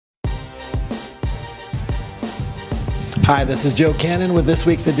Hi, this is Joe Cannon with this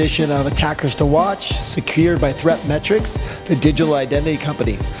week's edition of Attackers to Watch, secured by ThreatMetrix, the digital identity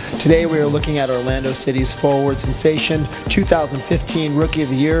company. Today we are looking at Orlando City's forward sensation, 2015 Rookie of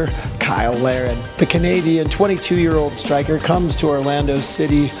the Year, Cyle Larin. The Canadian 22-year-old striker comes to Orlando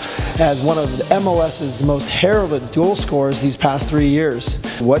City as one of MLS's most heralded dual scorers these past 3 years.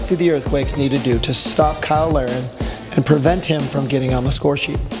 What do the Earthquakes need to do to stop Cyle Larin and prevent him from getting on the score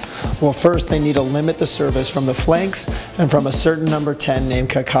sheet? Well, first they need to limit the service from the flanks and from a certain number 10 named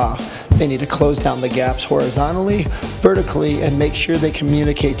Kaka. They need to close down the gaps horizontally, vertically, and make sure they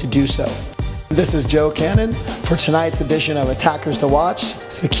communicate to do so. This is Joe Cannon for tonight's edition of Attackers to Watch,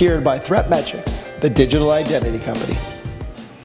 secured by ThreatMetrix, the digital identity company.